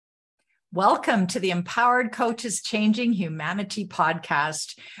Welcome to the Empowered Coaches Changing Humanity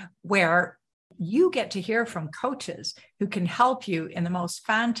podcast, where you get to hear from coaches who can help you in the most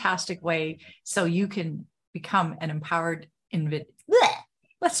fantastic way so you can become an empowered individual.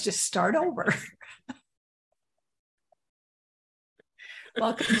 Let's just start over.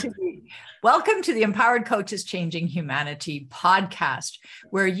 Welcome to the Empowered Coaches Changing Humanity podcast,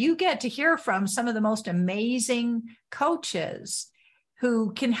 where you get to hear from some of the most amazing coaches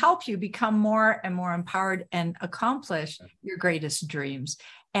who can help you become more and more empowered and accomplish your greatest dreams.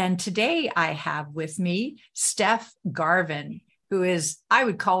 And today I have with me Stef Garvin, who is, I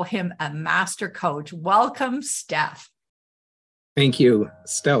would call him a master coach. Welcome, Stef. Thank you,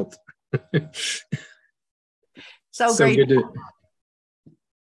 Stealth. So great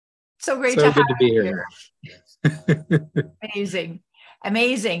to be here.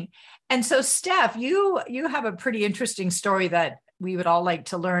 Amazing. And so, Stef, you have a pretty interesting story that we would all like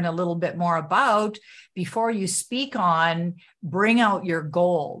to learn a little bit more about before you speak on Bring Out Your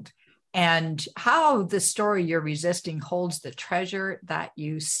Gold and how the story you're resisting holds the treasure that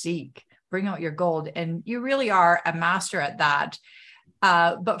you seek. Bring out your gold. And you really are a master at that.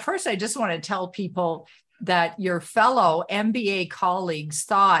 But first, I just want to tell people that your fellow MBA colleagues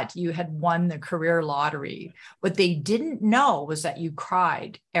thought you had won the career lottery. What they didn't know was that you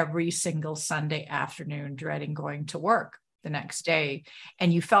cried every single Sunday afternoon, dreading going to work the next day.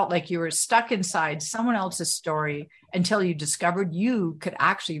 And you felt like you were stuck inside someone else's story until you discovered you could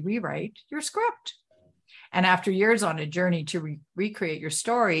actually rewrite your script. And after years on a journey to recreate your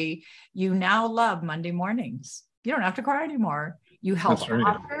story, you now love Monday mornings. You don't have to cry anymore. You help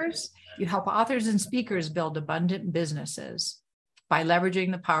authors. You help authors and speakers build abundant businesses by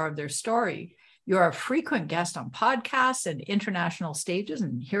leveraging the power of their story. You're a frequent guest on podcasts and international stages,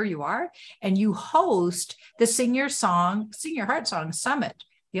 and here you are. And you host the Sing Your Heart Song Summit,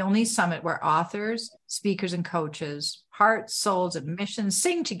 the only summit where authors, speakers, and coaches, hearts, souls, and missions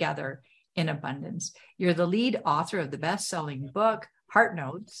sing together in abundance. You're the lead author of the best-selling book, Heart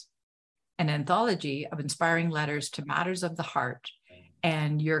Notes, an anthology of inspiring letters to matters of the heart.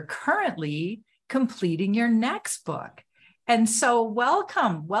 And you're currently completing your next book. And so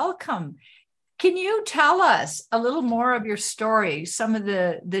welcome. Can you tell us a little more of your story, some of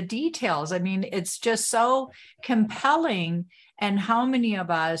the details? I mean, it's just so compelling. And how many of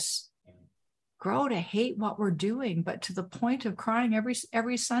us grow to hate what we're doing, but to the point of crying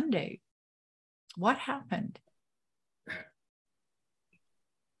every Sunday? What happened?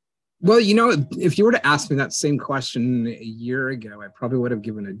 Well, if you were to ask me that same question a year ago, I probably would have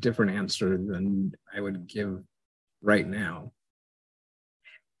given a different answer than I would give right now.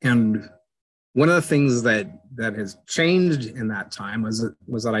 And one of the things that has changed in that time was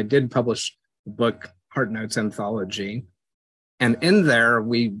that I did publish the book Heart Notes Anthology. And in there,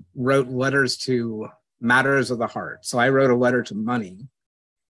 we wrote letters to matters of the heart. So I wrote a letter to money.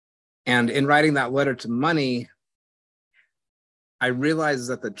 And in writing that letter to money, I realized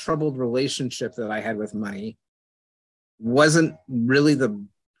that the troubled relationship that I had with money wasn't really the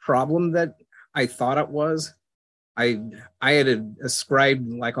problem that I thought it was. I had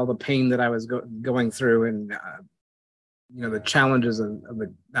ascribed like all the pain that I was going through, and the challenges of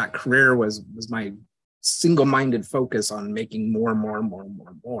that career was my single-minded focus on making more,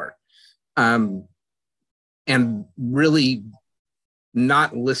 and really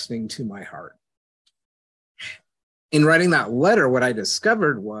not listening to my heart. In writing that letter, what I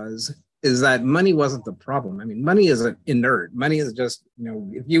discovered is that money wasn't the problem. I mean, money isn't inert. Money is just,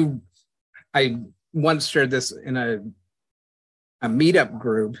 I once shared this in a meetup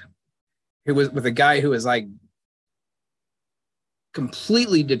group who was with a guy who was like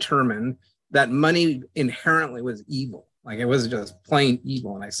completely determined that money inherently was evil. Like it was just plain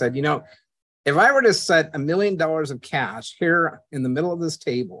evil. And I said, if I were to set $1 million of cash here in the middle of this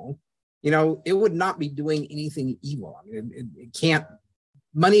table, it would not be doing anything evil. I mean, it can't,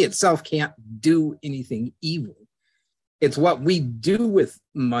 money itself can't do anything evil. It's what we do with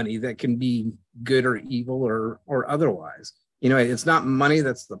money that can be good or evil or otherwise. It's not money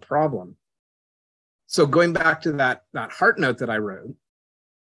that's the problem. So going back to that heart note that I wrote,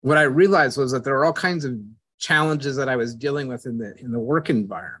 what I realized was that there are all kinds of challenges that I was dealing with in the work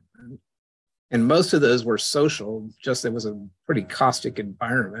environment. And most of those were social, just it was a pretty caustic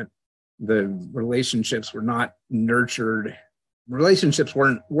environment. The relationships were not nurtured. Relationships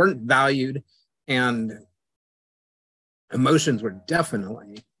weren't valued, and emotions were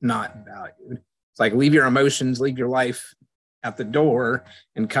definitely not valued. It's like, leave your emotions, leave your life at the door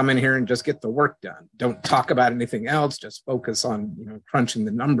and come in here and just get the work done. Don't talk about anything else. Just focus on, crunching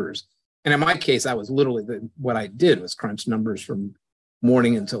the numbers. And in my case, that was literally what I did was crunch numbers from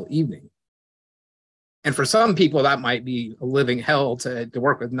morning until evening. And for some people, that might be a living hell to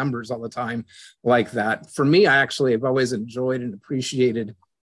work with numbers all the time like that. For me, I actually have always enjoyed and appreciated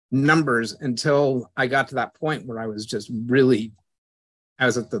numbers until I got to that point where I was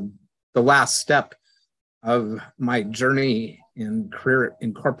at the last step of my journey in career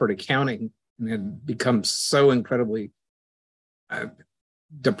in corporate accounting, and had become so incredibly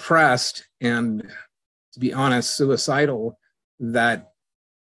depressed and, to be honest, suicidal, that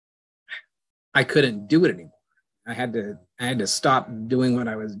I couldn't do it anymore. I had to stop doing what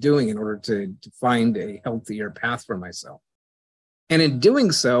I was doing in order to find a healthier path for myself. And in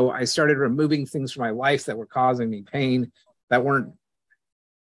doing so, I started removing things from my life that were causing me pain, that weren't,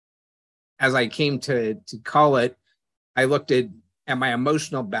 as I came to call it, I looked at my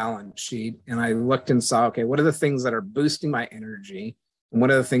emotional balance sheet, and I looked and saw, okay, what are the things that are boosting my energy, and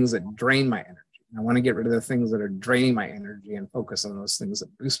what are the things that drain my energy? And I want to get rid of the things that are draining my energy and focus on those things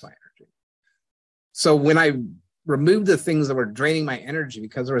that boost my energy. So when I removed the things that were draining my energy,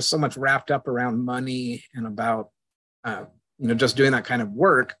 because there was so much wrapped up around money and about just doing that kind of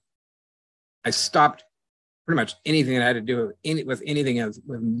work, I stopped pretty much anything that had to do with anything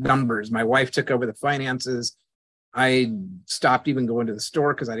with numbers. My wife took over the finances. I stopped even going to the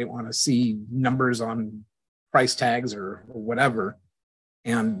store because I didn't want to see numbers on price tags or whatever,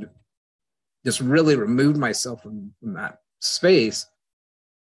 and just really removed myself from that space.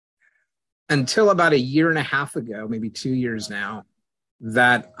 Until about a year and a half ago, maybe 2 years now,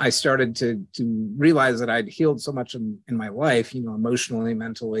 that I started to realize that I'd healed so much in my life, emotionally,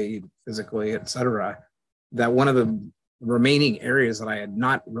 mentally, physically, et cetera, that one of the remaining areas that I had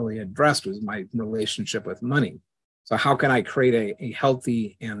not really addressed was my relationship with money. So how can I create a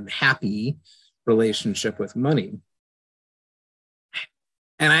healthy and happy relationship with money?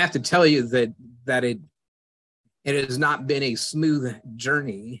 And I have to tell you that it has not been a smooth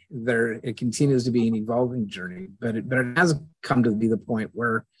journey. It continues to be an evolving journey, but it has come to be the point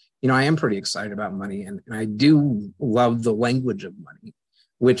where, I am pretty excited about money, and I do love the language of money,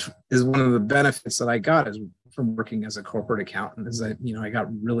 which is one of the benefits that I got from working as a corporate accountant, is that, I got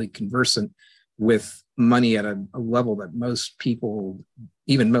really conversant with money at a level that most people,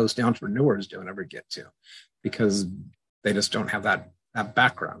 even most entrepreneurs, don't ever get to, because they just don't have that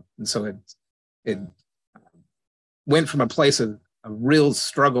background. And so it went from a place of real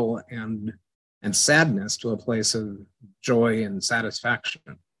struggle and sadness to a place of joy and satisfaction.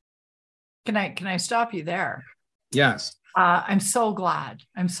 Can I stop you there? Yes. I'm so glad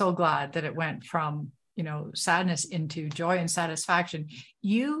that it went from, sadness into joy and satisfaction.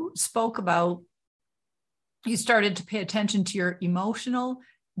 You spoke about, you started to pay attention to your emotional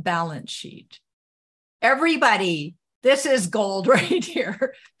balance sheet. Everybody, this is gold right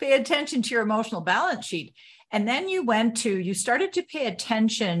here. Pay attention to your emotional balance sheet. And then you started to pay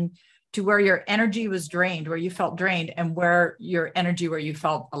attention to where your energy was drained, where you felt drained, and where you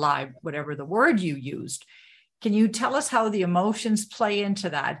felt alive, whatever the word you used. Can you tell us how the emotions play into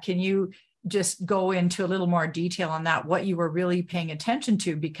that? Can you just go into a little more detail on that, what you were really paying attention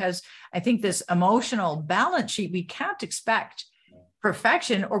to? Because I think this emotional balance sheet, we can't expect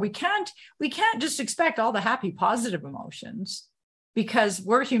perfection, or we can't just expect all the happy, positive emotions, because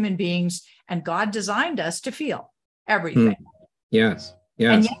we're human beings and God designed us to feel everything. Yes.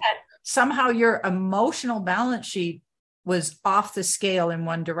 And yet somehow your emotional balance sheet was off the scale in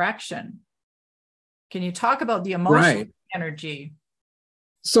one direction. Can you talk about the emotional energy?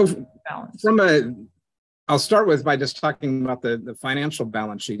 So balance? I'll start by just talking about the financial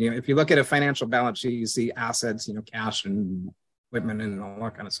balance sheet. If you look at a financial balance sheet, you see assets, cash and equipment and all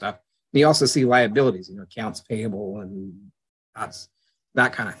that kind of stuff. And you also see liabilities, accounts payable and that's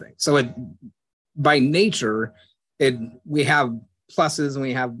that kind of thing. So by nature, we have pluses and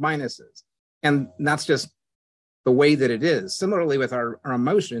we have minuses, and that's just the way that it is. Similarly with our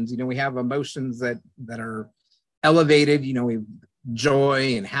emotions, we have emotions that are elevated, we've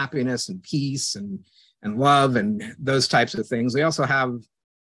joy and happiness and peace and love and those types of things. We also have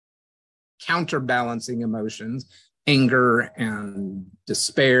counterbalancing emotions, anger and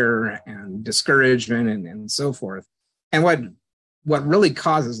despair and discouragement and so forth. And what really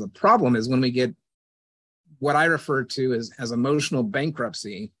causes the problem is when we get what I refer to as emotional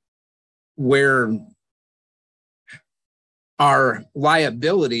bankruptcy, where our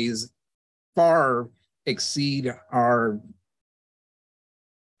liabilities far exceed our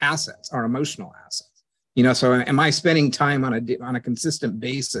assets, our emotional assets. So am I spending time on a consistent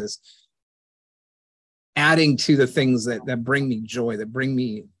basis adding to the things that bring me joy, that bring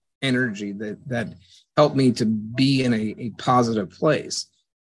me energy, that help me to be in a positive place?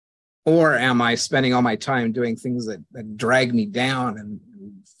 Or am I spending all my time doing things that drag me down and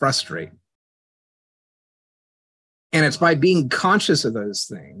frustrate? And it's by being conscious of those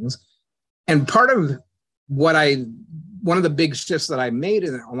things. And part of one of the big shifts that I made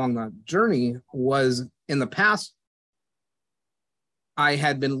along the journey was, in the past, I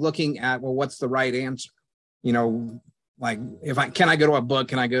had been looking at, well, what's the right answer? You know, like, can I go to a book?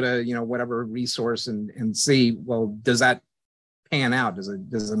 Can I go to, you know, whatever resource and see, well, does that pan out? Does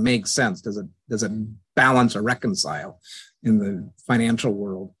it make sense? Does it balance or reconcile in the financial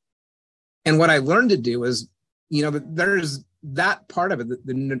world? And what I learned to do is, you know, there's that part of it,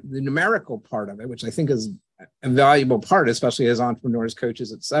 the numerical part of it, which I think is a valuable part, especially as entrepreneurs,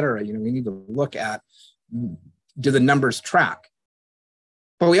 coaches, et cetera. You know, we need to look at, do the numbers track?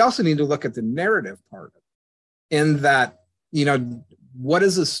 But we also need to look at the narrative part of it, in that, you know, what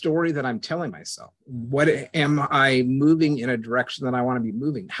is the story that I'm telling myself? What am I moving in a direction that I want to be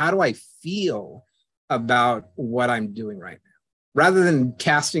moving? How do I feel about what I'm doing right now? Rather than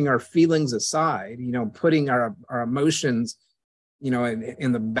casting our feelings aside, you know, putting our emotions, you know,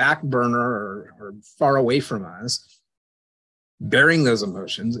 in the back burner or far away from us, bearing those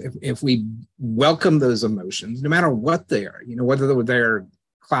emotions, if we welcome those emotions, no matter what they are, you know, whether they're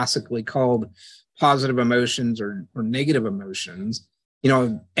classically called positive emotions or negative emotions, you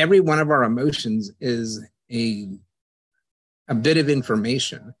know, every one of our emotions is a bit of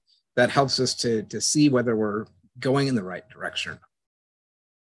information that helps us to see whether we're going in the right direction.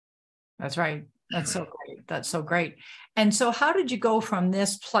 That's right. That's so great. That's so great. And so how did you go from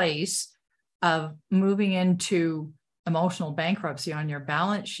this place of moving into emotional bankruptcy on your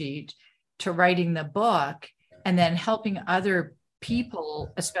balance sheet to writing the book and then helping other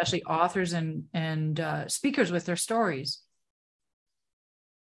people, especially authors and speakers, with their stories?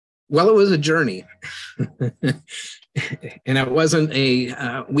 Well, it was a journey. And it wasn't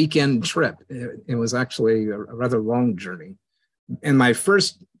a weekend trip. It was actually a rather long journey. And my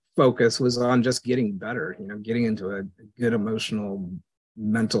first focus was on just getting better, you know, getting into a good emotional,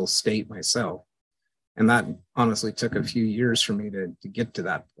 mental state myself. And that honestly took a few years for me to get to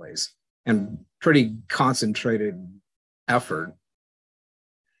that place, and pretty concentrated effort.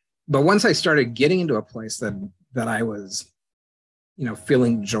 But once I started getting into a place that I was, you know,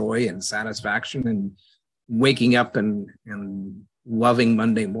 feeling joy and satisfaction and waking up and loving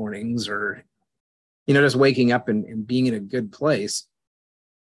Monday mornings, or, you know, just waking up and being in a good place,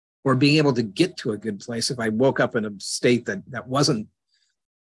 or being able to get to a good place. If I woke up in a state that wasn't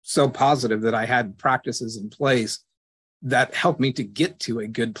so positive, that I had practices in place that helped me to get to a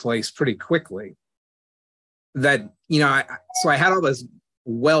good place pretty quickly. That, you know, so I had all this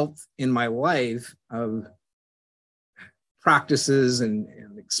wealth in my life of practices and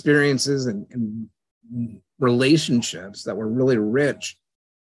experiences and relationships that were really rich.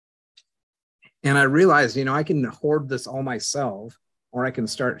 And I realized, you know, I can hoard this all myself, or I can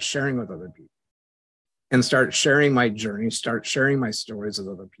start sharing with other people and start sharing my journey, start sharing my stories with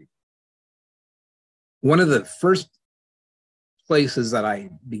other people. One of the first places that I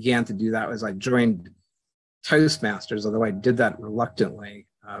began to do that was I joined Toastmasters, although I did that reluctantly.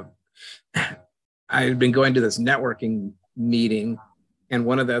 I had been going to this networking meeting, and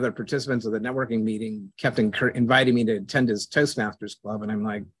one of the other participants of the networking meeting kept inviting me to attend his Toastmasters club. And I'm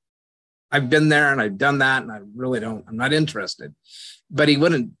like, I've been there and I've done that, and I'm not interested. But he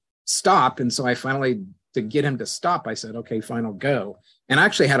wouldn't stop. And so I finally, to get him to stop, I said, okay, fine, I'll go. And I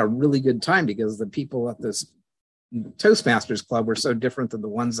actually had a really good time, because the people at this Toastmasters club were so different than the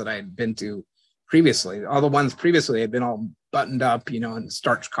ones that I had been to previously. All the ones previously had been all buttoned up, you know, and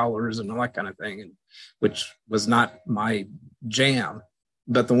starch collars and all that kind of thing, and which was not my jam.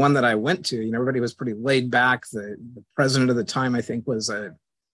 But the one that I went to, you know, everybody was pretty laid back. The president of the time, I think, was a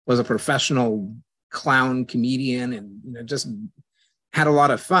professional clown comedian, and, you know, just had a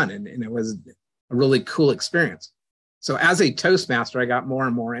lot of fun, and it was a really cool experience. So as a Toastmaster, I got more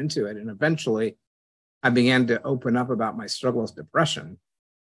and more into it, and eventually I began to open up about my struggle with depression.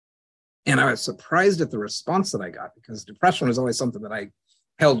 And I was surprised at the response that I got, because depression was always something that I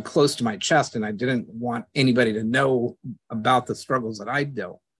held close to my chest, and I didn't want anybody to know about the struggles that I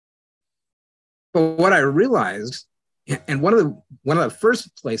dealt. But what I realized, and one of the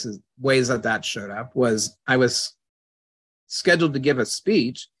first ways that showed up, was I was scheduled to give a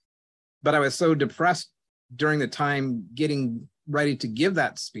speech, but I was so depressed during the time getting ready to give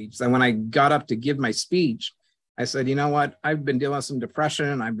that speech that when I got up to give my speech, I said, you know what, I've been dealing with some depression,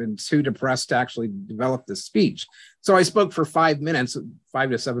 and I've been too depressed to actually develop this speech. So I spoke for 5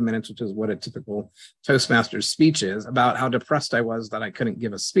 to 7 minutes, which is what a typical Toastmasters speech is, about how depressed I was that I couldn't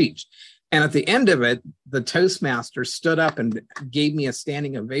give a speech. And at the end of it, the Toastmaster stood up and gave me a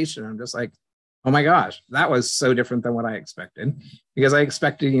standing ovation. I'm just like, oh my gosh, that was so different than what I expected, because I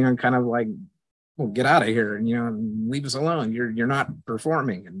expected, you know, kind of like well, get out of here and, leave us alone. You're not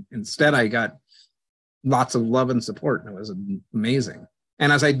performing. And instead I got lots of love and support. And it was amazing.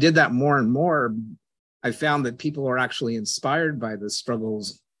 And as I did that more and more, I found that people were actually inspired by the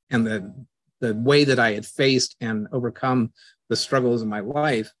struggles and the way that I had faced and overcome the struggles in my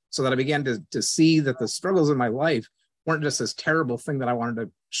life, so that I began to see that the struggles in my life weren't just this terrible thing that I wanted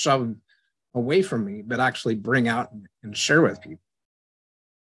to shove away from me, but actually bring out and share with people.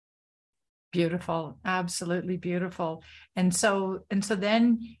 Beautiful. Absolutely beautiful. And so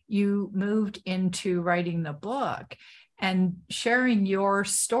then you moved into writing the book and sharing your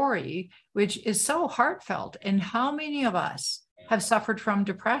story, which is so heartfelt. And how many of us have suffered from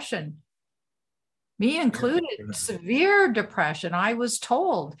depression? Me included, severe depression. I was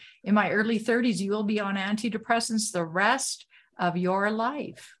told in my early 30s, you will be on antidepressants the rest of your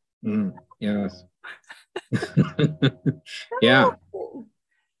life. Yes. Yeah. No,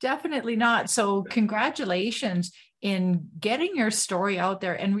 definitely not. So congratulations in getting your story out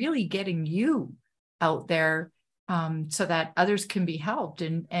there and really getting you out there, so that others can be helped.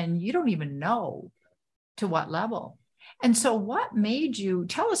 And you don't even know to what level. And so what made you,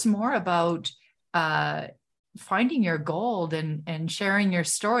 tell us more about finding your gold and sharing your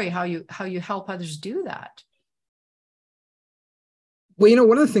story, how you help others do that. Well,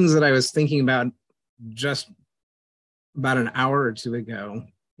 one of the things that I was thinking about just about an hour or two ago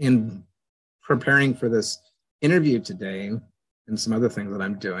in preparing for this interview today and some other things that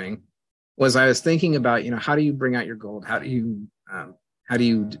I'm doing was I was thinking about, how do you bring out your gold? How do you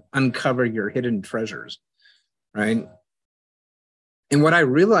uncover your hidden treasures, right? And what I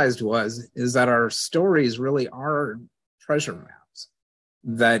realized is that our stories really are treasure maps,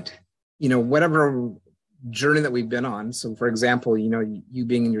 that, whatever journey that we've been on. So for example, you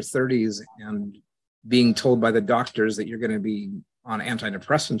being in your 30s and being told by the doctors that you're going to be on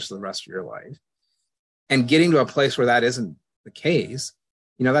antidepressants for the rest of your life, and getting to a place where that isn't the case,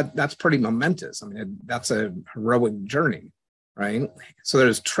 that's pretty momentous. I mean, that's a heroic journey, right? So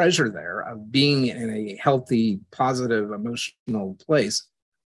there's treasure there of being in a healthy, positive, emotional place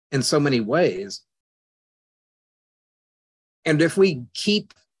in so many ways. And if we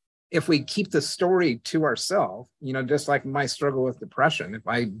keep the story to ourselves, just like my struggle with depression, if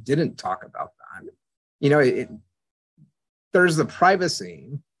I didn't talk about that, there's the privacy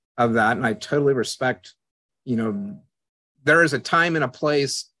of that. And I totally respect, there is a time and a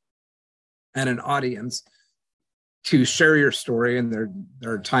place and an audience to share your story. And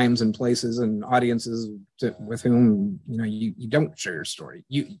there are times and places and audiences with whom, you don't share your story.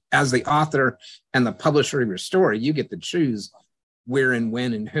 You, as the author and the publisher of your story, you get to choose where and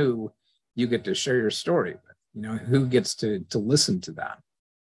when and who you get to share your story with, who gets to listen to that.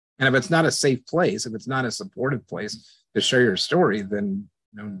 And if it's not a safe place, if it's not a supportive place to share your story, then,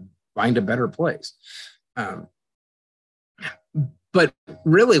 find a better place. But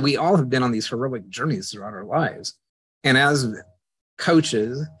really, we all have been on these heroic journeys throughout our lives. And as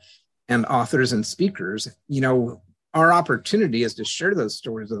coaches and authors and speakers, our opportunity is to share those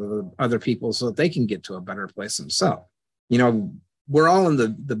stories with other people so that they can get to a better place themselves. We're all in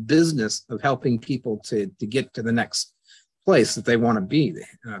the business of helping people to get to the next place that they want to be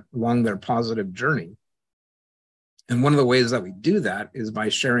along their positive journey. And one of the ways that we do that is by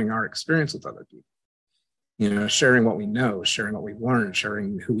sharing our experience with other people. Sharing what we know, sharing what we've learned,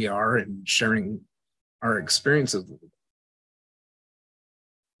 sharing who we are, and sharing our experiences.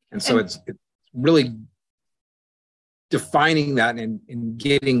 And so it's really defining that and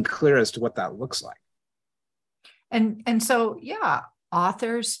getting clear as to what that looks like. And so, yeah,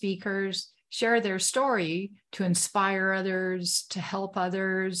 authors, speakers share their story to inspire others, to help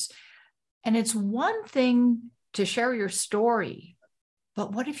others. And it's one thing to share your story,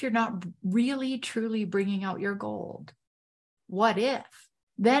 but what if you're not really, truly bringing out your gold? What if?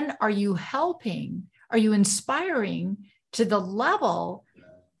 Then are you helping? Are you inspiring to the level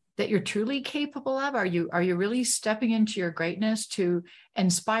that you're truly capable of? Are you really stepping into your greatness to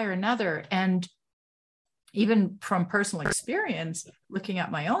inspire another? And even from personal experience, looking at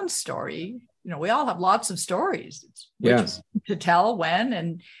my own story, we all have lots of stories. Yes. To tell,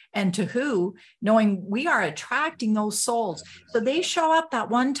 when, and to who, knowing we are attracting those souls. So they show up that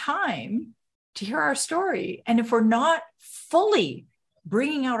one time to hear our story. And if we're not fully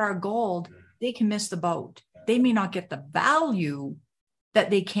bringing out our gold, they can miss the boat. They may not get the value that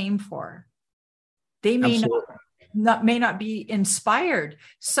they came for. They may not be inspired.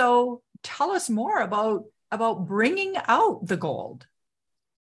 So tell us more about bringing out the gold.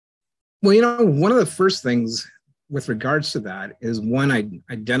 Well, one of the first things with regards to that is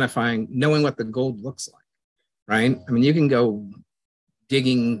identifying, knowing what the gold looks like, right? I mean, you can go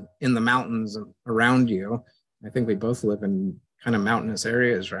digging in the mountains around you. I think we both live in kind of mountainous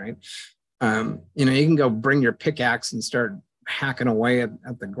areas, right? You know, you can go bring your pickaxe and start hacking away at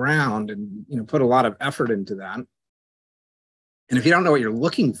the ground and, you know, put a lot of effort into that. And if you don't know what you're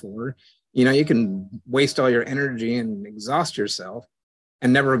looking for, you know, you can waste all your energy and exhaust yourself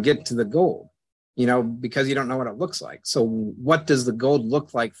and never get to the goal, you know, because you don't know what it looks like. So what does the goal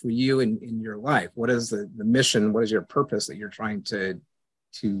look like for you in your life? What is the mission? What is your purpose that you're trying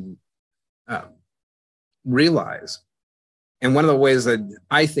to realize? And one of the ways that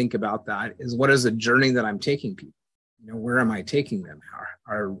I think about that is, what is the journey that I'm taking people? You know, where am I taking them?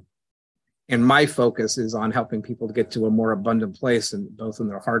 And my focus is on helping people to get to a more abundant place, in both in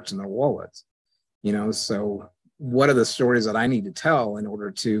their hearts and their wallets. You know, so what are the stories that I need to tell in order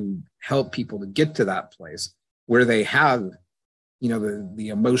to help people to get to that place where they have, you know, the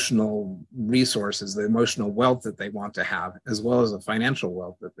emotional resources, the emotional wealth that they want to have, as well as the financial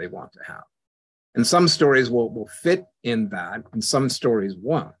wealth that they want to have. And some stories will fit in that, and some stories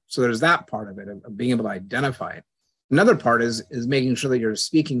won't. So there's that part of it, of being able to identify it. Another part is making sure that you're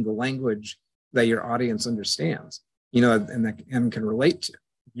speaking the language that your audience understands, you know, and can relate to.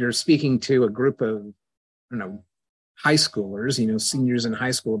 You're speaking to a group of, I don't know, high schoolers, you know, seniors in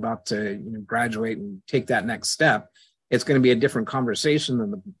high school about to, you know, graduate and take that next step. It's going to be a different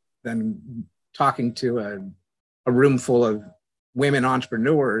conversation than talking to a room full of women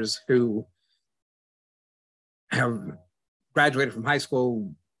entrepreneurs who have graduated from high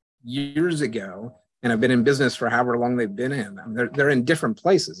school years ago and have been in business for however long they've been in. I mean, they're in different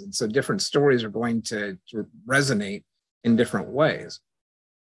places, and so different stories are going to resonate in different ways.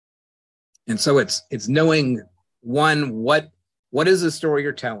 And so it's knowing, one, what is the story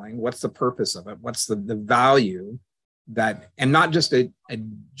you're telling? What's the purpose of it? What's the value that, and not just a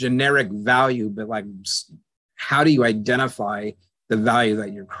generic value, but like, how do you identify the value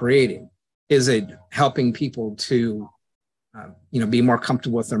that you're creating? Is it helping people to, you know, be more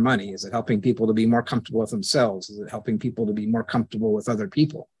comfortable with their money? Is it helping people to be more comfortable with themselves? Is it helping people to be more comfortable with other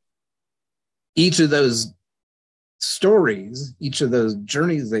people? Each of those stories, each of those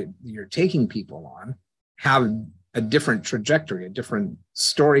journeys that you're taking people on have a different trajectory, a different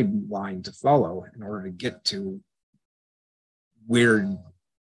storyline to follow in order to get to where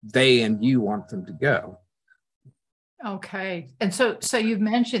they and you want them to go. Okay. And so you've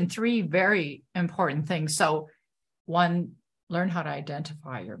mentioned three very important things. So one, learn how to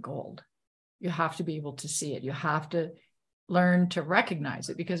identify your gold. You have to be able to see it. You have to learn to recognize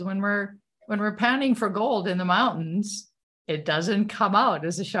it, because when we're panning for gold in the mountains, it doesn't come out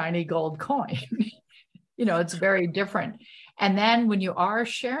as a shiny gold coin. You know, it's very different. And then when you are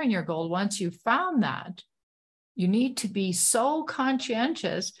sharing your gold, once you've found that, you need to be so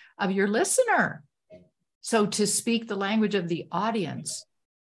conscientious of your listener. So to speak the language of the audience.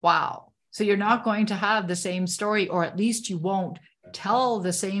 Wow. So you're not going to have the same story, or at least you won't tell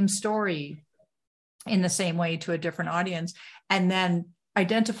the same story in the same way to a different audience, and then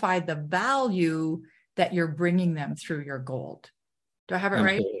identify the value that you're bringing them through your gold. Do I have it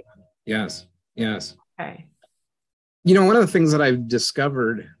right? Yes. Yes. Okay. You know, one of the things that I've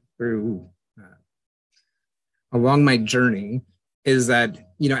discovered through along my journey is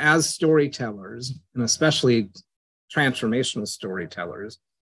that, you know, as storytellers, and especially transformational storytellers,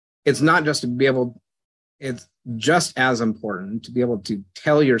 it's not just to be able, it's just as important to be able to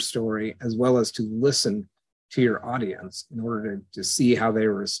tell your story as well as to listen to your audience in order to see how they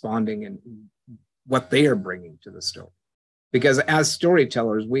are responding and what they are bringing to the story. Because as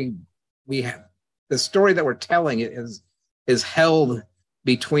storytellers, we have the story that we're telling is held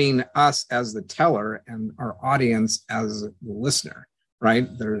between us as the teller and our audience as the listener, right?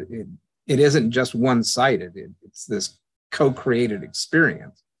 It isn't just one-sided. It's this co-created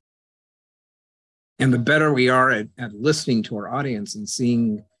experience. And the better we are at listening to our audience and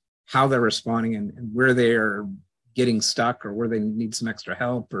seeing how they're responding and where they are getting stuck or where they need some extra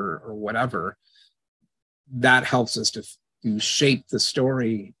help or whatever, that helps us to shape the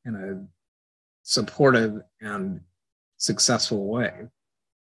story in a supportive and successful way.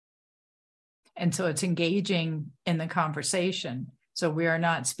 And so it's engaging in the conversation. So we are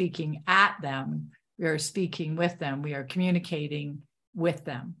not speaking at them. We are speaking with them. We are communicating with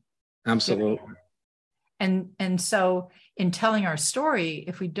them. Absolutely. And so in telling our story,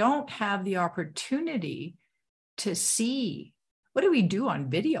 if we don't have the opportunity to see, what do we do on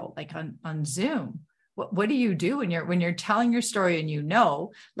video, like on Zoom? What do you do when you're telling your story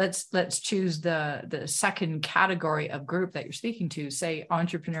and let's choose the second category of group that you're speaking to, say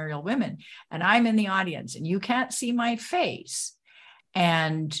entrepreneurial women, and I'm in the audience and you can't see my face.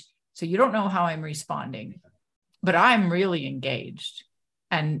 And so you don't know how I'm responding, but I'm really engaged.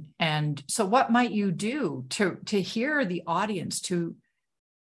 And so what might you do to hear the audience, to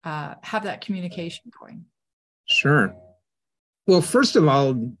have that communication going? Sure. Well, first of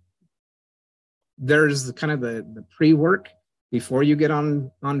all, there's the kind of the pre-work before you get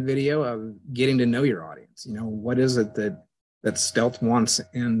on video of getting to know your audience. You know, what is it that Stef wants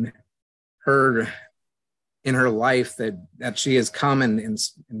in her life that she has come and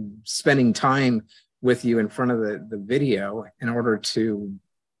spending time with you in front of the video in order to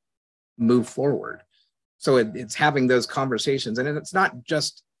move forward. So it's having those conversations, and it's not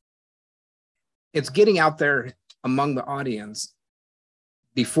just, it's getting out there among the audience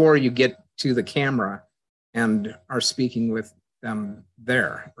before you get to the camera and are speaking with them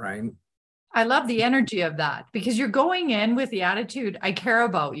there, right? I love the energy of that, because you're going in with the attitude, I care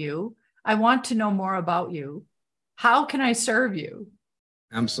about you. I want to know more about you. How can I serve you?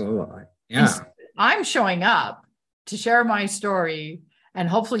 Absolutely. Yeah. And I'm showing up to share my story, and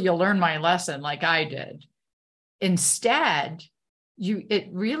hopefully you'll learn my lesson like I did. Instead, it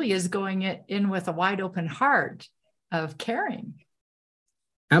really is going in with a wide open heart of caring.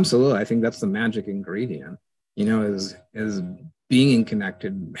 Absolutely. I think that's the magic ingredient, you know, is being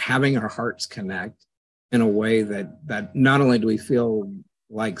connected, having our hearts connect in a way that not only do we feel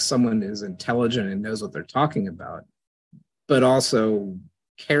like someone is intelligent and knows what they're talking about, but also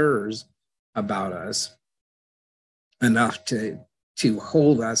cares about us enough to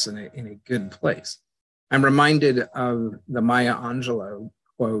hold us in a good place. I'm reminded of the Maya Angelou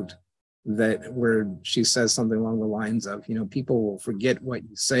quote where she says something along the lines of, you know, people will forget what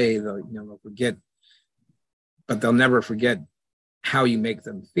you say, they'll forget, but they'll never forget how you make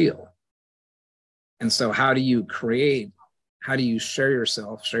them feel. And so how do you share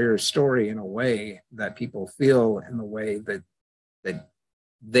yourself, share your story in a way that people feel in the way that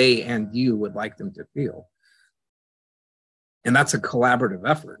they and you would like them to feel? And that's a collaborative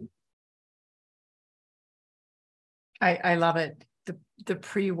effort. I love it. The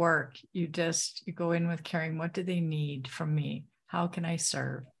pre-work, you go in with caring. What do they need from me? How can I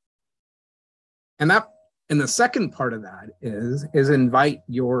serve? And the second part of that is invite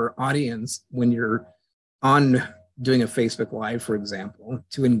your audience when you're on doing a Facebook Live, for example,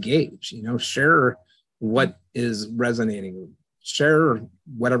 to engage, you know, share what is resonating, share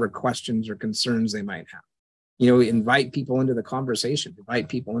whatever questions or concerns they might have. You know, invite people into the conversation, invite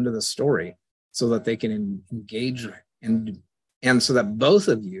people into the story so that they can engage and so that both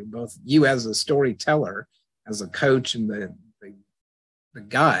you as a storyteller, as a coach and the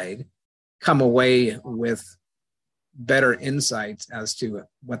guide, come away with better insights as to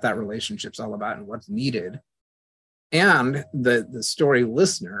what that relationship's all about and what's needed. And the story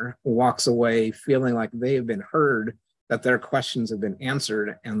listener walks away feeling like they have been heard, that their questions have been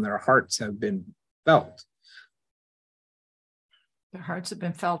answered, and their hearts have been felt. Their hearts have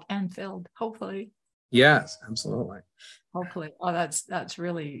been felt and filled, hopefully. Yes, absolutely. Hopefully. Oh, that's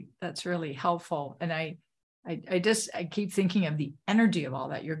really helpful. And I keep thinking of the energy of all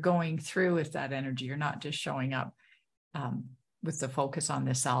that. You're going through with that energy. You're not just showing up with the focus on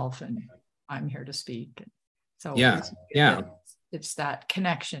the self and I'm here to speak. So it's that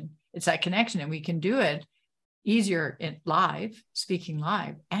connection. It's that connection. And we can do it easier in live, speaking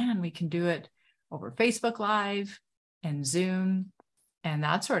live, and we can do it over Facebook Live and Zoom and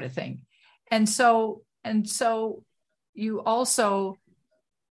that sort of thing. And so you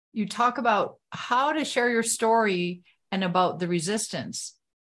talk about how to share your story and about the resistance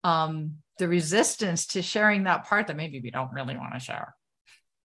to sharing that part that maybe we don't really want to share.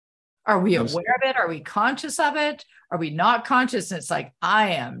 Are we aware of it? Are we conscious of it? Are we not conscious? And it's like, I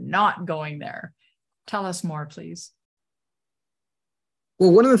am not going there. Tell us more, please.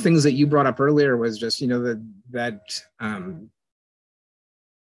 Well, one of the things that you brought up earlier was just, you know, that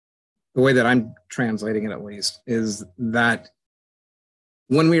the way that I'm translating it, at least, is that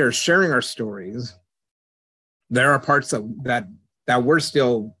when we are sharing our stories, there are parts that we're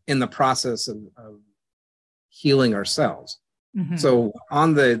still in the process of healing ourselves. Mm-hmm. So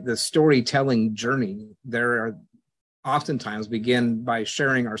on the storytelling journey, there are oftentimes begin by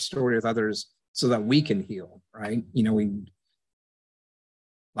sharing our story with others so that we can heal, right? You know,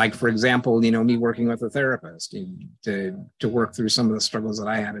 like, for example, you know, me working with a therapist to work through some of the struggles that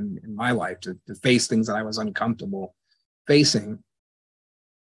I had in my life, to face things that I was uncomfortable facing,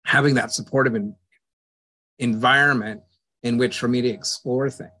 having that supportive environment in which for me to explore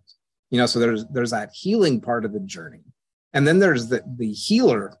things, you know, so there's that healing part of the journey. And then there's the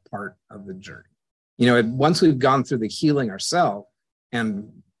healer part of the journey. You know, once we've gone through the healing ourselves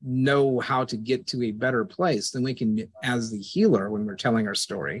and know how to get to a better place, then we can, as the healer, when we're telling our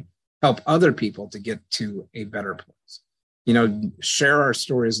story, help other people to get to a better place. share our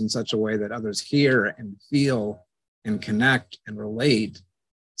stories in such a way that others hear and feel and connect and relate,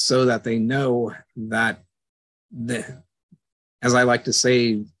 so that they know that as I like to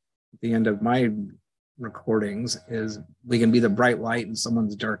say at the end of my recordings, is we can be the bright light in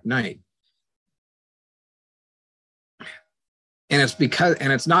someone's dark night. And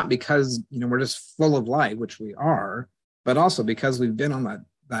it's not because, we're just full of light, which we are, but also because we've been on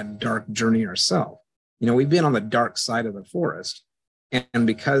that dark journey ourselves. We've been on the dark side of the forest. And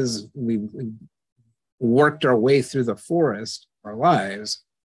because we worked our way through the forest, our lives,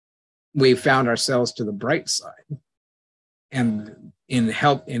 we found ourselves to the bright side. And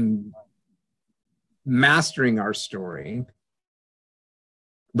in mastering our story,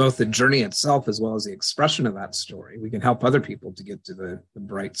 both the journey itself as well as the expression of that story, we can help other people to get to the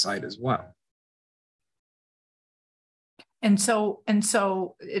bright side as well. And so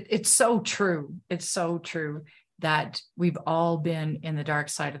it's so true. It's so true that we've all been in the dark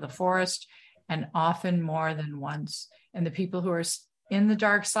side of the forest, and often more than once. And the people who are in the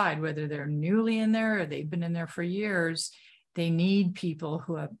dark side, whether they're newly in there or they've been in there for years, they need people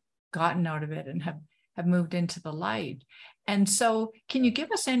who have gotten out of it and have moved into the light. And so can you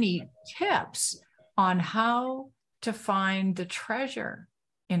give us any tips on how to find the treasure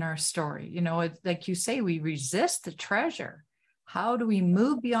in our story? It's like you say, we resist the treasure. How do we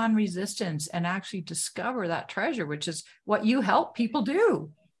move beyond resistance and actually discover that treasure, which is what you help people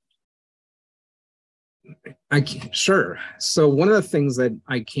do? Sure. So one of the things that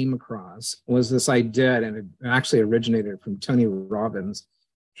I came across was this idea, and it actually originated from Tony Robbins,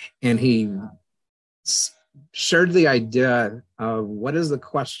 and he shared the idea of what is the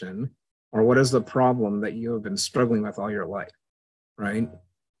question or what is the problem that you have been struggling with all your life, right?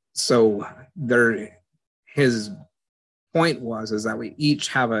 So his point is that we each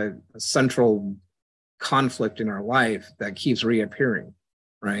have a central conflict in our life that keeps reappearing,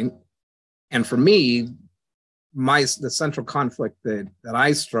 right? And for me, the central conflict that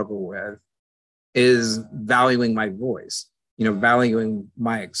I struggle with is valuing my voice, valuing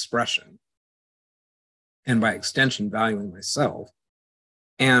my expression, and by extension, valuing myself.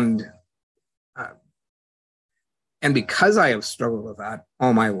 And because I have struggled with that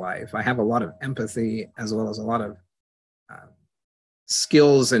all my life, I have a lot of empathy as well as a lot of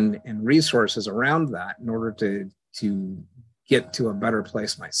skills and resources around that in order to get to a better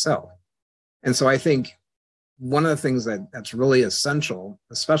place myself. And so I think one of the things that's really essential,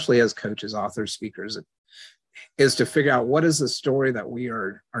 especially as coaches, authors, speakers, is to figure out what is the story that we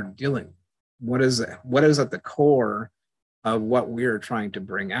are dealing with. What is at the core of what we're trying to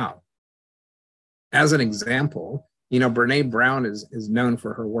bring out? As an example, Brene Brown is known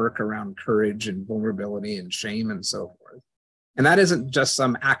for her work around courage and vulnerability and shame and so forth. And that isn't just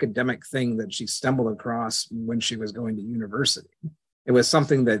some academic thing that she stumbled across when she was going to university. It was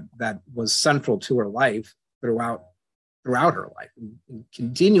something that was central to her life throughout her life, and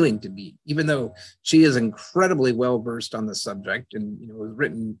continuing to be, even though she is incredibly well versed on the subject and has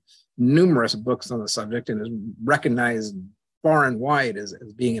written numerous books on the subject and is recognized far and wide as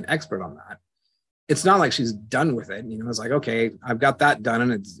being an expert on that. It's not like she's done with it. It's like, okay, I've got that done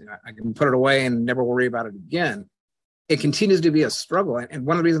and I can put it away and never worry about it again. It continues to be a struggle. And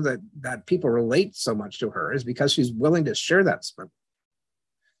one of the reasons that people relate so much to her is because she's willing to share that struggle.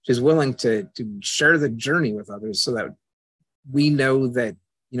 She's willing to share the journey with others so that we know that,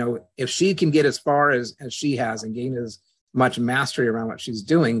 if she can get as far as she has and gain as much mastery around what she's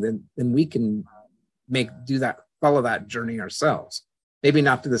doing, then we can follow that journey ourselves. Maybe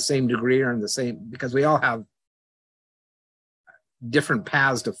not to the same degree or in the same, because we all have different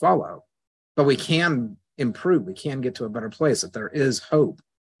paths to follow, but we can improve. We can get to a better place, that there is hope.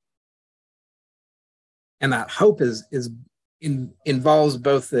 And that hope involves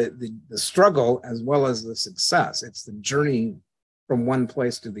both the struggle as well as the success. It's the journey from one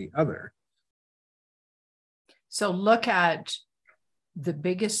place to the other. So look at the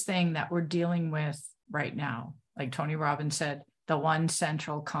biggest thing that we're dealing with right now. Like Tony Robbins said, the one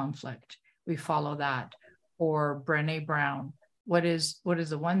central conflict. We follow that. Or Brene Brown. What is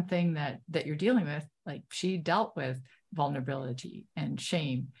the one thing that you're dealing with? Like, she dealt with vulnerability and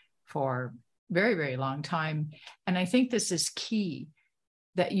shame for very, very long time. And I think this is key,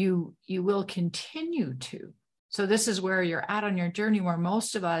 that you will continue to. So this is where you're at on your journey, where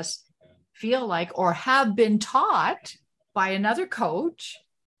most of us feel like, or have been taught by another coach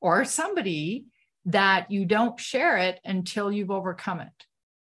or somebody, that you don't share it until you've overcome it.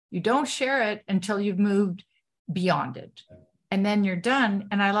 You don't share it until you've moved beyond it. And then you're done.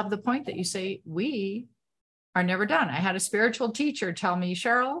 And I love the point that you say, we are never done. I had a spiritual teacher tell me,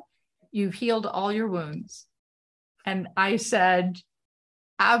 Cheryl, you've healed all your wounds. And I said,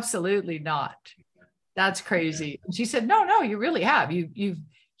 absolutely not. That's crazy. And she said, no, you really have. You've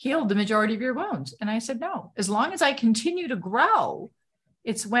healed the majority of your wounds. And I said, no, as long as I continue to grow,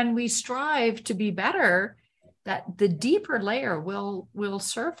 it's when we strive to be better that the deeper layer will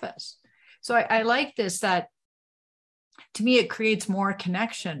surface. So I like this, that to me, it creates more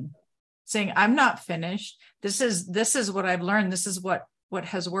connection, saying, I'm not finished. This is what I've learned. This is what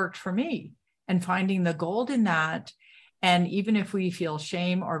has worked for me, and finding the gold in that. And even if we feel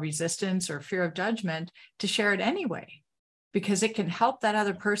shame or resistance or fear of judgment, to share it anyway, because it can help that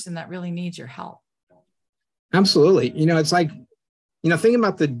other person that really needs your help. Absolutely. It's like, think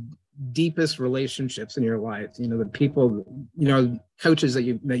about the deepest relationships in your life, the people, coaches that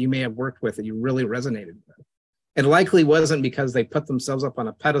you may have worked with that you really resonated with. It likely wasn't because they put themselves up on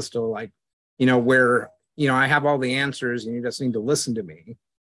a pedestal, like, where, I have all the answers and you just need to listen to me.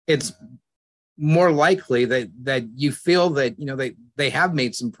 It's more likely that you feel that, they have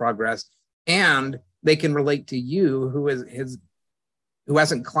made some progress and they can relate to you who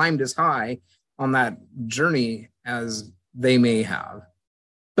hasn't climbed as high on that journey as they may have.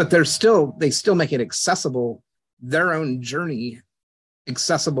 But they still make it accessible, their own journey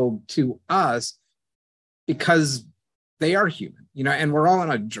accessible to us, because they are human, and we're all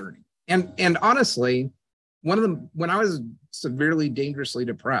on a journey. And honestly, when I was severely, dangerously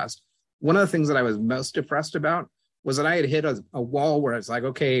depressed, one of the things that I was most depressed about was that I had hit a wall where it's like,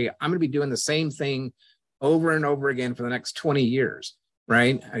 okay, I'm going to be doing the same thing over and over again for the next 20 years,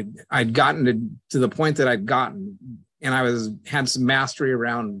 right? I'd gotten to the point that I'd gotten, and I had some mastery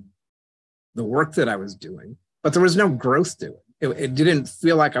around the work that I was doing, but there was no growth to it. It didn't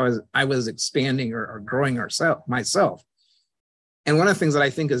feel like I was expanding or growing myself. And one of the things that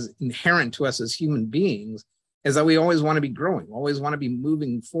I think is inherent to us as human beings is that we always want to be growing, always want to be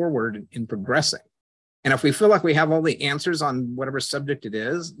moving forward and progressing. And if we feel like we have all the answers on whatever subject it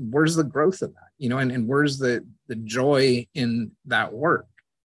is, where's the growth in that? And where's the joy in that work?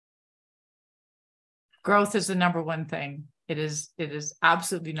 Growth is the number one thing. It is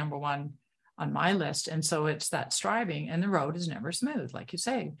absolutely number one on my list. And so it's that striving, and the road is never smooth. Like you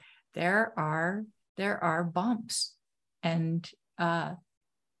say, there are bumps, and I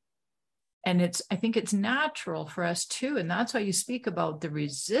think it's natural for us too. And that's why you speak about the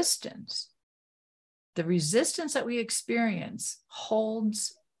resistance. The resistance that we experience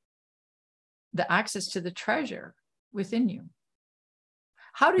holds the access to the treasure within you.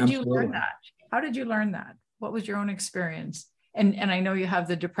 How did you learn that? How did you learn that? What was your own experience? And I know you have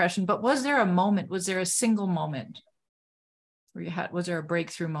the depression, but was there a moment, was there a single moment where was there a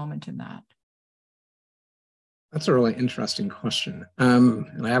breakthrough moment in that? That's a really interesting question.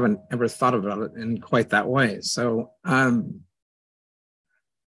 And I haven't ever thought about it in quite that way. So, can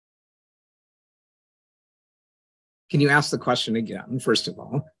you ask the question again, first of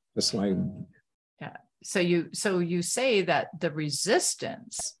all? Just like, yeah. So you say that the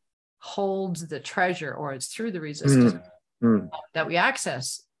resistance holds the treasure, or it's through the resistance that we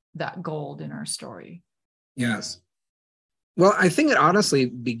access that gold in our story. Yes. Well, I think it honestly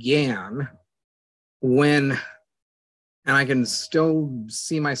began when, and I can still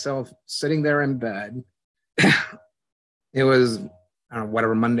see myself sitting there in bed. It was, I don't know,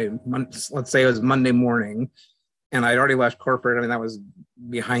 whatever, let's say it was Monday morning, and I'd already left corporate. I mean, that was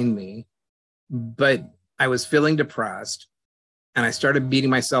behind me, but I was feeling depressed, and I started beating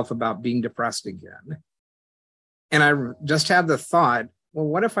myself about being depressed again. And I just had the thought, well,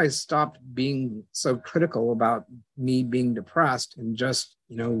 what if I stopped being so critical about me being depressed and just,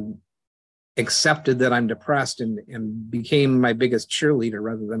 accepted that I'm depressed and became my biggest cheerleader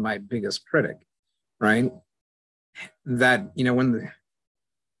rather than my biggest critic, right? That,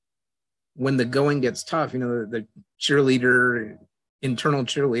 when the going gets tough, the cheerleader, internal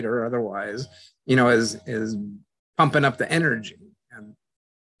cheerleader or otherwise, is pumping up the energy.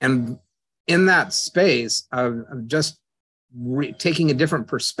 And in that space of just taking a different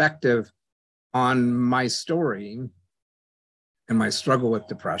perspective on my story and my struggle with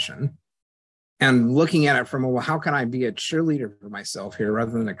depression, and looking at it from, well, how can I be a cheerleader for myself here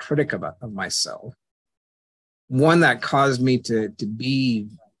rather than a critic of myself? One that caused me to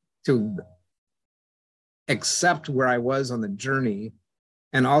accept where I was on the journey,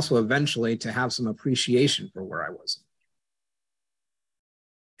 and also eventually to have some appreciation for where I was.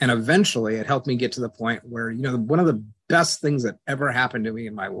 And eventually it helped me get to the point where, one of the best things that ever happened to me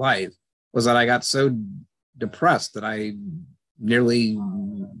in my life was that I got so depressed that I nearly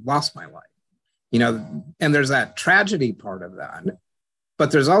lost my life. And there's that tragedy part of that, but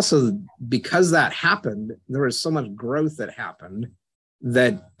there's also, because that happened, there was so much growth that happened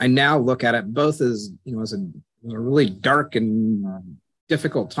that I now look at it both as, as was a really dark and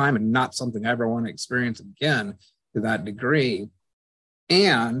difficult time, and not something I ever want to experience again to that degree.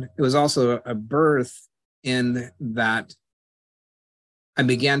 And it was also a birth in that I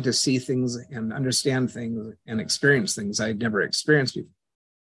began to see things and understand things and experience things I'd never experienced before.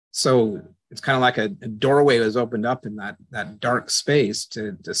 So it's kind of like a doorway was opened up in that dark space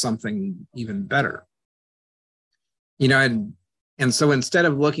to something even better. And so instead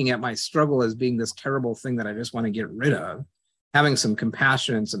of looking at my struggle as being this terrible thing that I just want to get rid of, having some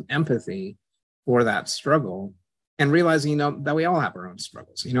compassion and some empathy for that struggle, and realizing, that we all have our own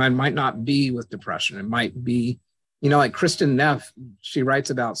struggles. It might not be with depression. It might be, like Kristen Neff, she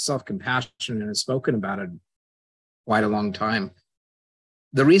writes about self-compassion and has spoken about it quite a long time.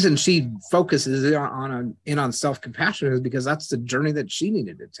 The reason she focuses on self-compassion is because that's the journey that she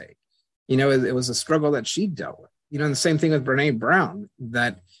needed to take. It was a struggle that she dealt with. And the same thing with Brene Brown,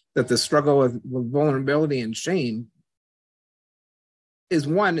 that the struggle with vulnerability and shame is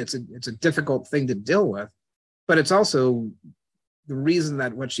one, it's a difficult thing to deal with, but it's also the reason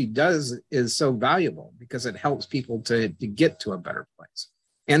that what she does is so valuable, because it helps people to get to a better place.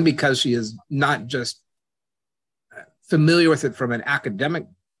 And because she is not just familiar with it from an academic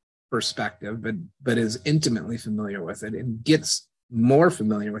perspective, but is intimately familiar with it and gets more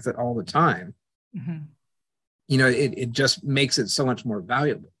familiar with it all the time. Mm-hmm. It just makes it so much more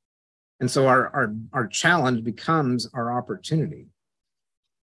valuable. And so our challenge becomes our opportunity.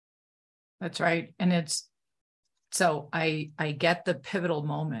 That's right. And so I get the pivotal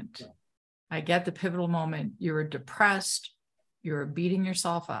moment. You were depressed. You were beating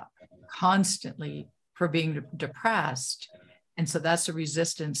yourself up constantly for being depressed. And so that's a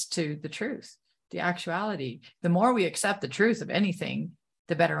resistance to the truth, the actuality. The more we accept the truth of anything,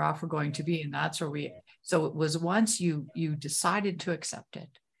 the better off we're going to be. And that's where so it was once you decided to accept it,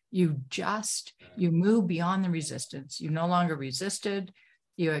 you moved beyond the resistance. You no longer resisted,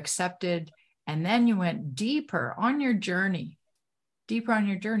 you accepted, and then you went deeper on your journey.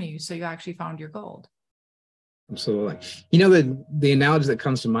 So you actually found your gold. Absolutely. The analogy that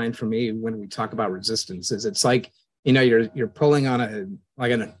comes to mind for me when we talk about resistance is it's like, you're pulling on a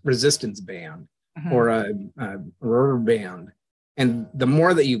resistance band, mm-hmm. or a rubber band. And the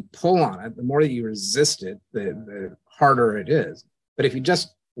more that you pull on it, the more that you resist it, the harder it is. But if you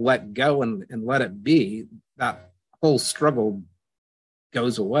just let go and let it be, that whole struggle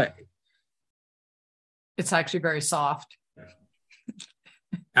goes away. It's actually very soft.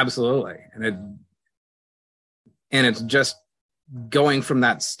 Absolutely. And it's just going from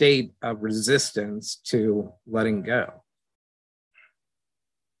that state of resistance to letting go.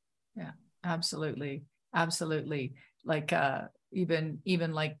 Yeah, absolutely. Like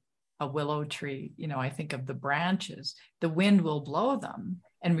even like a willow tree, I think of the branches, the wind will blow them.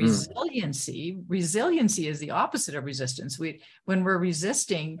 And resiliency is the opposite of resistance. When we're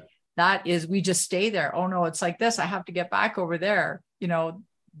resisting, that is, we just stay there. Oh no, it's like this. I have to get back over there.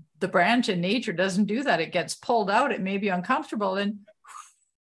 The branch in nature doesn't do that. It gets pulled out. It may be uncomfortable and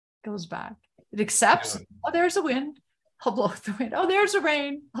goes back. It accepts, oh, there's a wind. I'll blow the wind. Oh, there's the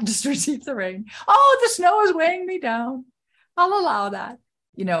rain. I'll just receive the rain. Oh, the snow is weighing me down. I'll allow that.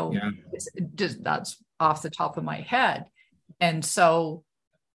 That's off the top of my head. And so,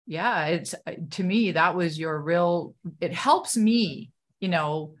 it's to me, that was it helps me,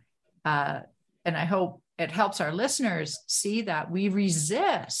 and I hope it helps our listeners see that we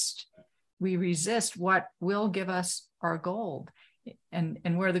resist what will give us our gold,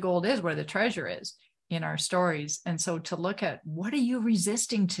 and where the gold is, where the treasure is in our stories. And so to look at, what are you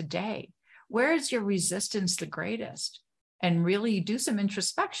resisting today? Where is your resistance the greatest? And really do some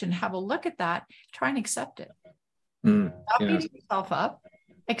introspection, have a look at that, try and accept it. Stop beating yourself up.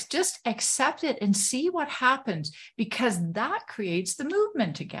 Just accept it and see what happens, because that creates the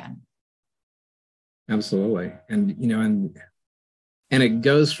movement again. Absolutely. And, and it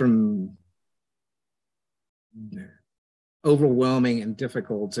goes from overwhelming and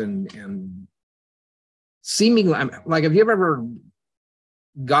difficult and seemingly, like, have you ever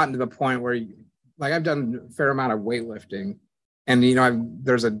gotten to the point where I've done a fair amount of weightlifting, and,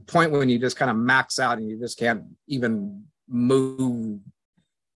 there's a point when you just kind of max out and you just can't even move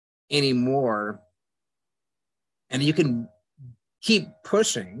anymore, and you can keep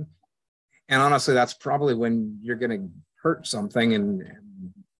pushing. And honestly, that's probably when you're going to hurt something and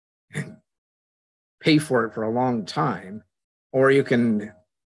pay for it for a long time. Or you can,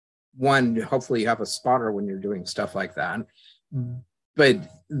 hopefully you have a spotter when you're doing stuff like that. But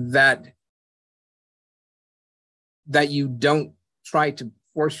that you don't try to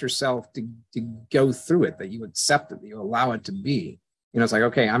force yourself to go through it, that you accept it, that you allow it to be. It's like,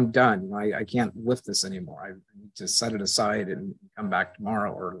 okay, I'm done. I can't lift this anymore. I need to set it aside and come back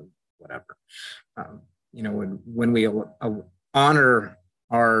tomorrow or whatever. When we honor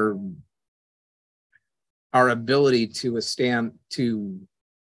our ability to withstand, to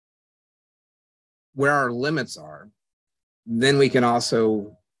where our limits are, then we can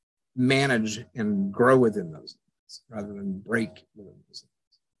also manage and grow within those limits rather than break within those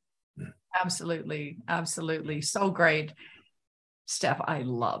limits. Absolutely. Absolutely. So great. Stef, I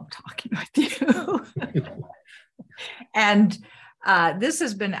love talking with you. And this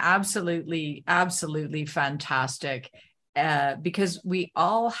has been absolutely, absolutely fantastic because we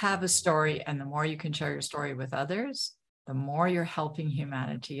all have a story, and the more you can share your story with others, the more you're helping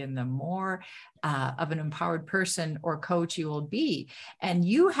humanity and the more of an empowered person or coach you will be. And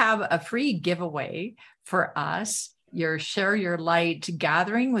you have a free giveaway for us, your Share Your Light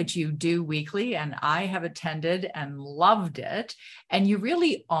gathering, which you do weekly, and I have attended and loved it. And you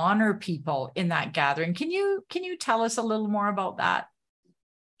really honor people in that gathering. Can you tell us a little more about that?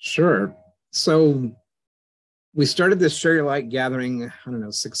 Sure. So we started this Share Your Light gathering, I don't know,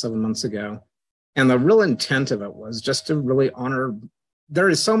 6-7 months ago. And the real intent of it was just to really honor. There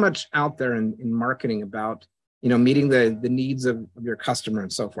is so much out there in marketing about, meeting the needs of your customer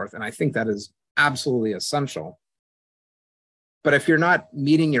and so forth. And I think that is absolutely essential. But if you're not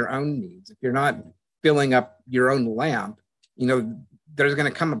meeting your own needs, if you're not filling up your own lamp, there's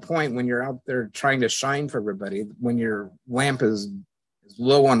going to come a point when you're out there trying to shine for everybody, when your lamp is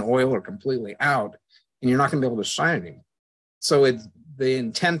low on oil or completely out, and you're not going to be able to shine anymore. So it's the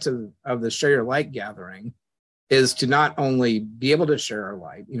intent of the Share Your Light gathering is to not only be able to share our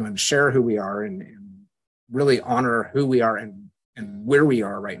light, and share who we are and really honor who we are and where we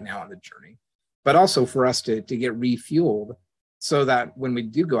are right now on the journey, but also for us to get refueled so that when we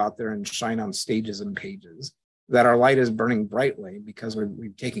do go out there and shine on stages and pages, that our light is burning brightly because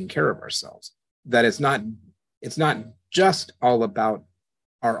we've taken care of ourselves. That it's not just all about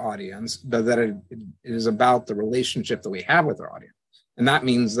our audience, but that it is about the relationship that we have with our audience. And that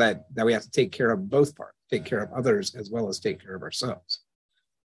means that we have to take care of both parts, take care of others as well as take care of ourselves.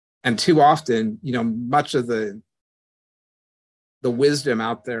 And too often, much of the wisdom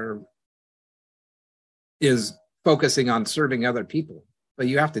out there is focusing on serving other people, but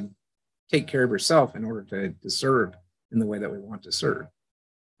you have to take care of yourself in order to serve in the way that we want to serve.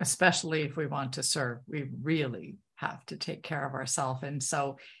 Especially if we want to serve, we really have to take care of ourselves. And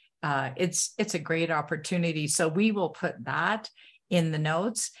so it's a great opportunity. So we will put that in the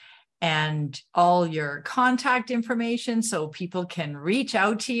notes and all your contact information so people can reach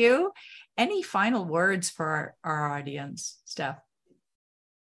out to you. Any final words for our audience, Stef?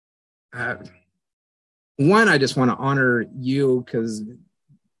 One, I just want to honor you because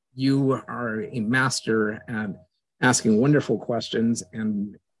you are a master at asking wonderful questions,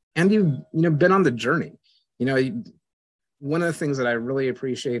 and you've been on the journey. One of the things that I really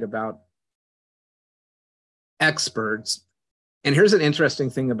appreciate about experts, and here's an interesting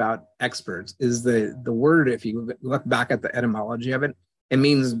thing about experts, is the word, if you look back at the etymology of it, it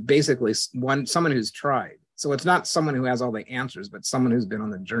means basically someone who's tried. So it's not someone who has all the answers, but someone who's been on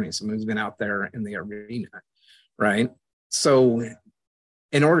the journey, someone who's been out there in the arena, right? So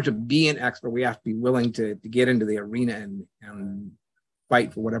in order to be an expert, we have to be willing to get into the arena and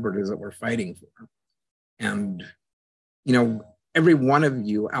fight for whatever it is that we're fighting for. And, every one of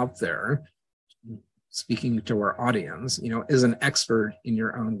you out there, speaking to our audience, is an expert in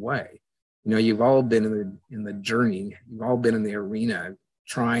your own way. You've all been in the journey, you've all been in the arena,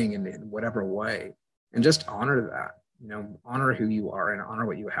 trying in whatever way. And just honor that, honor who you are and honor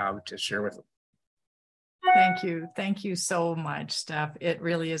what you have to share with them. Thank you. Thank you so much, Stef. It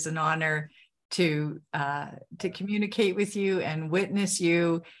really is an honor to communicate with you and witness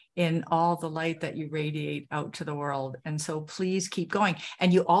you in all the light that you radiate out to the world. And so please keep going.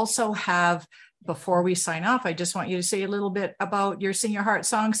 And you also have, before we sign off, I just want you to say a little bit about your Sing Your Heart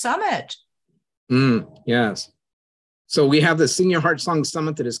Song Summit. Yes. So we have the Sing Your Heart Song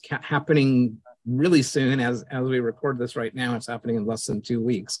Summit that is happening really soon. As we record this right now, it's happening in less than 2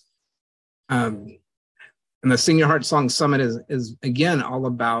 weeks. And the Sing Your Heart Song Summit is again all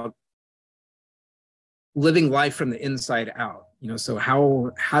about living life from the inside out. So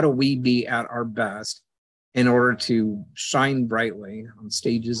how do we be at our best in order to shine brightly on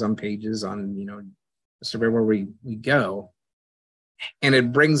stages, on pages, on just everywhere we go. And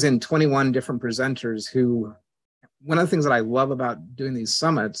it brings in 21 different presenters who, one of the things that I love about doing these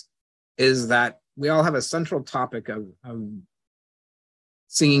summits is that we all have a central topic of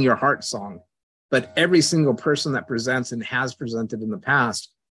singing your heart song, but every single person that presents and has presented in the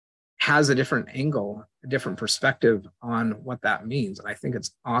past has a different angle, a different perspective on what that means. And I think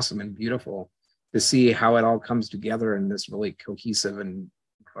it's awesome and beautiful to see how it all comes together in this really cohesive and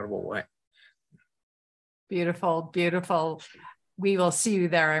incredible way. Beautiful, beautiful. We will see you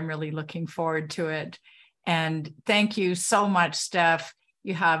there. I'm really looking forward to it. And thank you so much, Stef.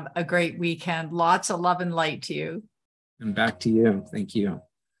 You have a great weekend. Lots of love and light to you. And back to you. Thank you.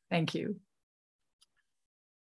 Thank you.